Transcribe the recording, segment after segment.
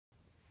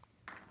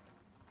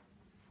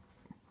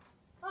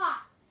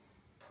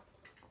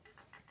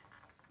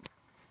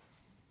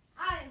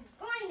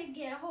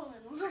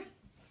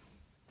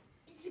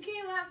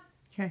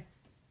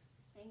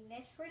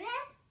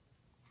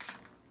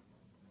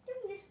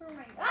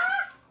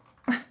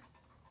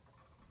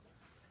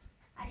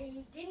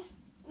I didn't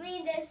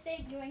mean to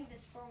say doing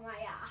this for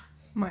Maya.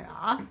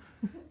 Maya.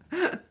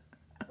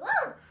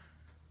 Woo!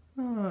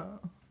 Oh.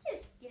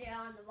 Just get it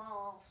on the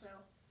ball also.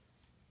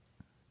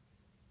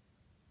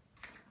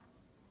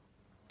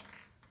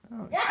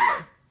 Oh, Ah!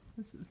 dear.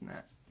 This is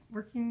not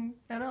working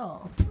at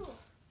all.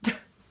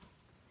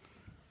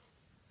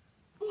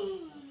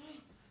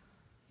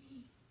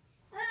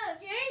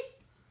 Okay.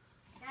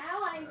 Now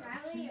I'm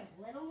probably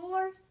a little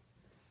more.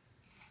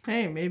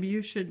 Hey, maybe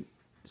you should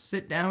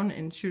sit down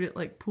and shoot it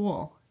like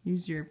pool.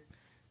 Use your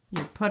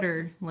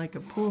putter like a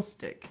pool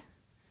stick.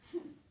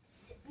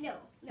 No.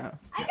 Oh.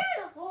 I got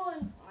a hole in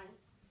one.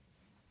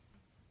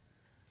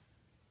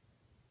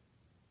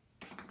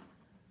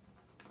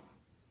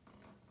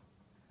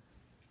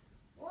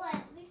 Well,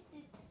 at least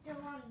it's still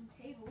on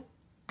the table.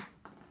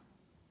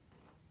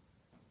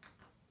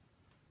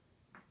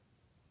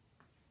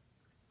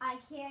 I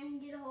can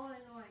get a hole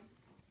in one.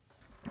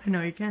 I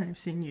know you can. I've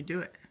seen you do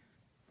it.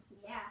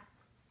 Yeah.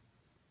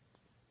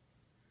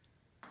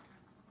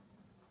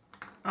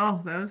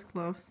 Oh, that was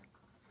close.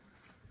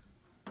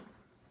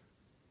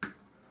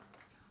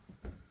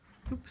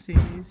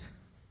 Oopsies.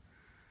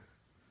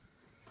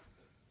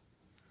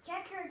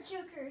 Checker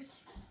chokers.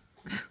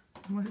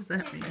 What does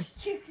that mean? Checkers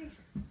chokers.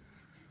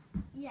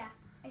 Yeah,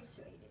 I just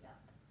made it up.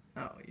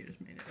 Oh, you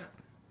just made it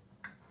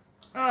up.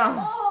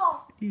 Oh,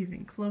 Oh!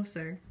 even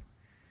closer.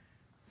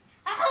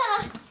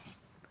 Ah!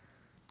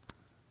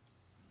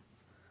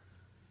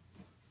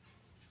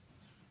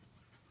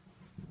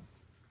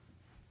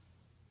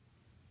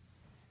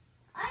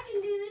 I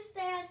can do this,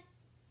 Dad.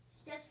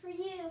 It's just for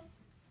you.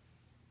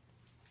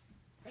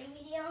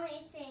 Maybe the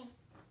only thing.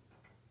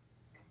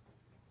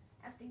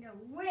 I have to go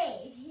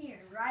way here,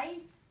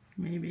 right?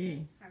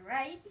 Maybe. All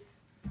right.